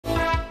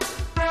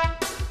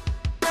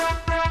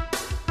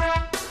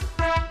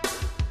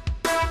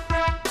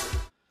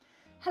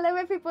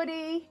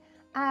everybody.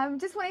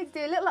 Just wanted to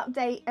do a little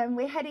update.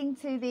 We're heading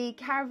to the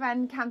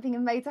Caravan Camping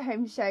and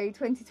Motorhome Show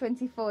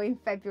 2024 in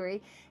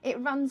February. It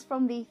runs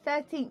from the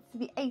 13th to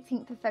the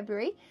 18th of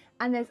February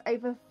and there's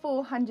over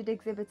 400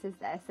 exhibitors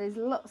there, so there's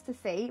lots to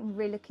see. I'm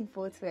really looking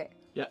forward to it.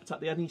 Yeah, it's at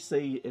the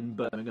NEC in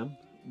Birmingham.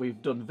 We've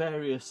done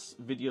various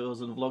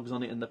videos and vlogs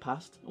on it in the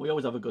past. We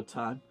always have a good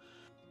time.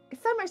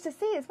 It's so much to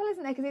see as well,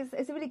 isn't there? Because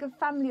it's a really good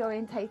family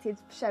orientated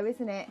show,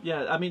 isn't it?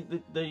 Yeah, I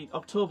mean the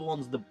October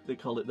one's they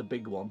call it the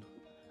big one,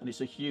 and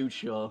it's a huge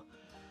show.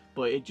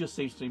 But it just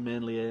seems to be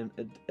mainly,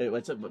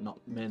 but not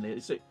mainly,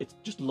 it's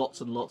just lots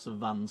and lots of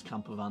vans,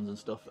 camper vans and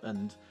stuff,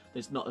 and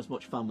there's not as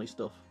much family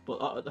stuff.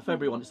 But the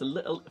February one,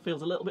 it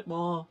feels a little bit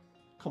more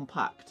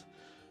compact,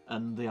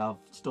 and they have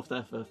stuff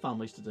there for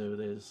families to do.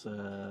 There's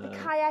the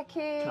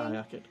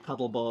kayaking,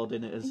 paddleboard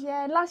in it.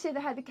 Yeah, last year they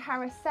had the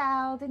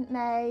carousel, didn't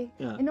they?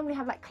 Yeah. They normally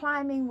have like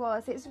climbing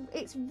wars.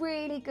 It's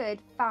really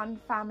good, fun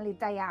family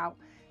day out.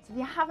 So if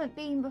you haven't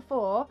been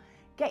before,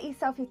 get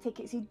yourself your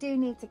tickets. You do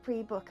need to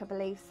pre-book, I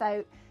believe.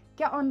 So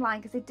get online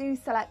because they do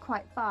sell out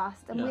quite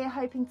fast, and we're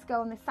hoping to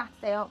go on this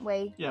Saturday, aren't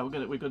we? Yeah,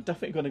 we're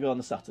definitely going to go on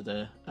the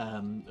Saturday.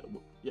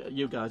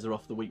 You guys are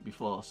off the week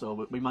before,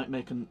 so we might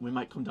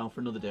come down for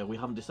another day. We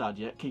haven't decided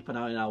yet. Keep an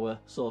eye on our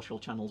social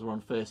channels. We're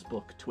on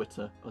Facebook,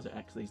 Twitter, or is it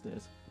X these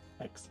days?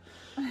 X,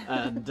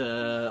 and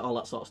all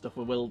that sort of stuff.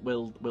 We'll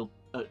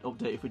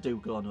update if we do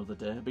go another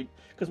day.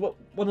 Because one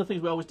of the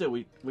things we always do,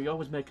 we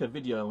always make a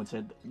video and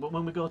say,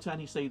 when we go to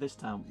NEC this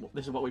time,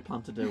 this is what we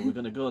plan to do. We're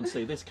going to go and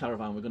see this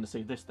caravan. We're going to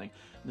see this thing.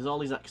 There's all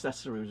these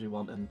accessories we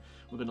want, and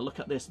we're going to look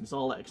at this, and it's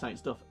all that exciting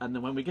stuff. And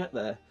then when we get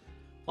there,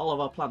 all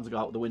of our plans go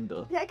out the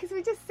window. Yeah, because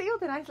we just see all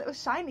the nice little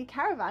shiny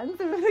caravans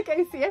and we're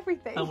going to see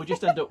everything. And we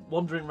just end up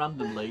wandering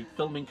randomly,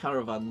 filming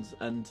caravans.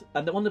 And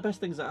one of the best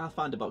things that I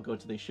find about going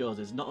to these shows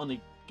is not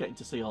only getting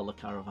to see all the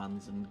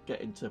caravans and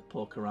getting to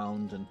poke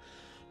around and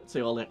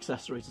see all the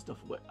accessories and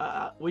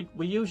stuff.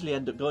 We usually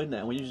end up going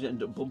there and we usually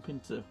end up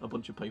bumping into a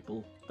bunch of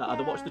people that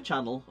either watch the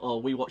channel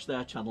or we watch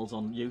their channels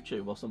on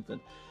YouTube or something.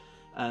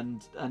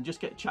 And just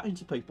get chatting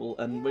to people,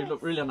 and we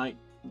look really like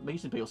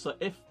meeting people. So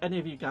if any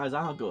of you guys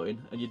are going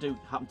and you do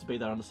happen to be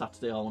there on a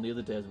Saturday or on the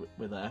other days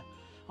we're there,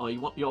 or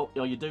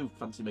you do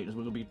fancy meeting us,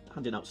 we're going to be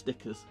handing out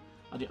stickers.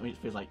 I mean, it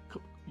feels like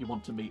you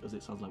want to meet us.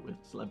 It sounds like we're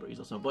celebrities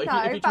or something.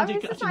 But if you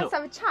it's just nice to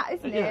have a chat,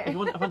 isn't it? Yeah, if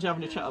you fancy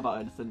having a chat about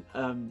anything,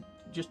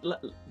 just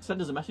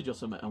send us a message or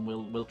something, and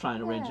we'll try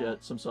and arrange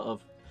some sort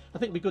of. I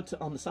think it'd be good to,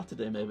 on the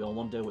Saturday maybe, or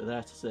one day we're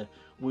there, to say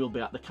we'll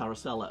be at the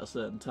carousel at a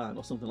certain time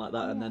or something like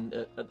that. And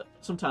then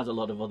sometimes a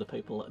lot of other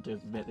people that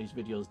do make these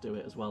videos do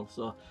it as well.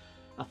 So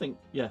I think,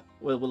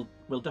 we'll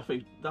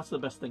definitely, that's the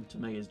best thing to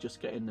me, is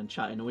just getting and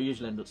chatting. And we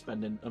usually end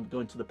up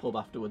going to the pub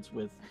afterwards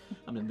with,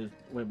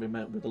 when we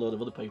met with a load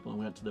of other people, and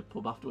we went to the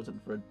pub afterwards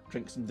and for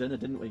drinks and dinner,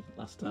 didn't we,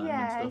 last time?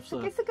 Yeah, and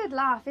stuff, it's a good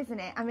laugh, isn't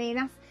it? I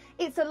mean,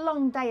 it's a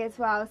long day as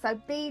well,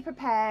 so be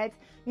prepared,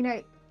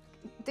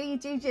 do your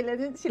due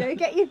diligence,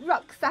 get your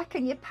rucksack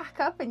and your pack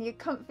up and your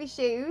comfy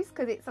shoes,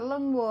 because it's a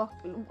long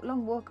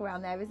walk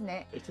around there, isn't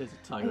it? It is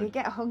tiring. And you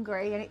get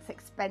hungry and it's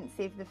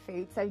expensive, the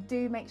food, so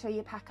do make sure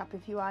you pack up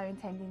if you are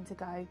intending to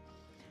go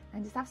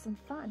and just have some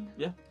fun.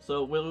 Yeah,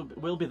 so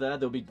we'll be there.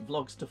 There'll be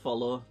vlogs to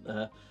follow.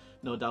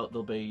 No doubt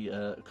there'll be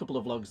a couple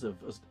of vlogs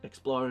of us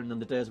exploring in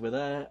the days we're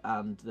there,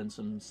 and then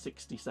some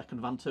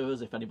 60-second van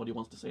tours. If anybody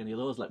wants to see any of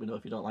those, let me know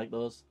if you don't like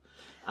those.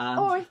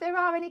 Or if there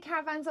are any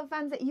caravans or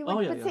vans that you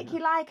would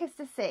particularly like us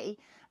to see,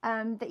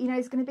 that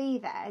is going to be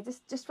there,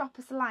 just drop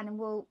us a line, and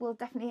we'll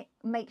definitely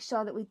make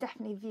sure that we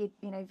definitely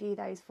view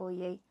those for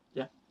you.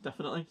 Yeah,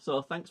 definitely.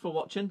 So thanks for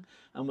watching,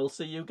 and we'll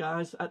see you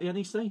guys at the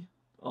NEC.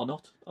 Or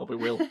not. Oh, we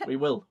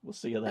will. We'll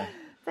see you there.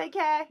 Take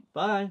care.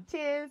 Bye.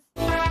 Cheers.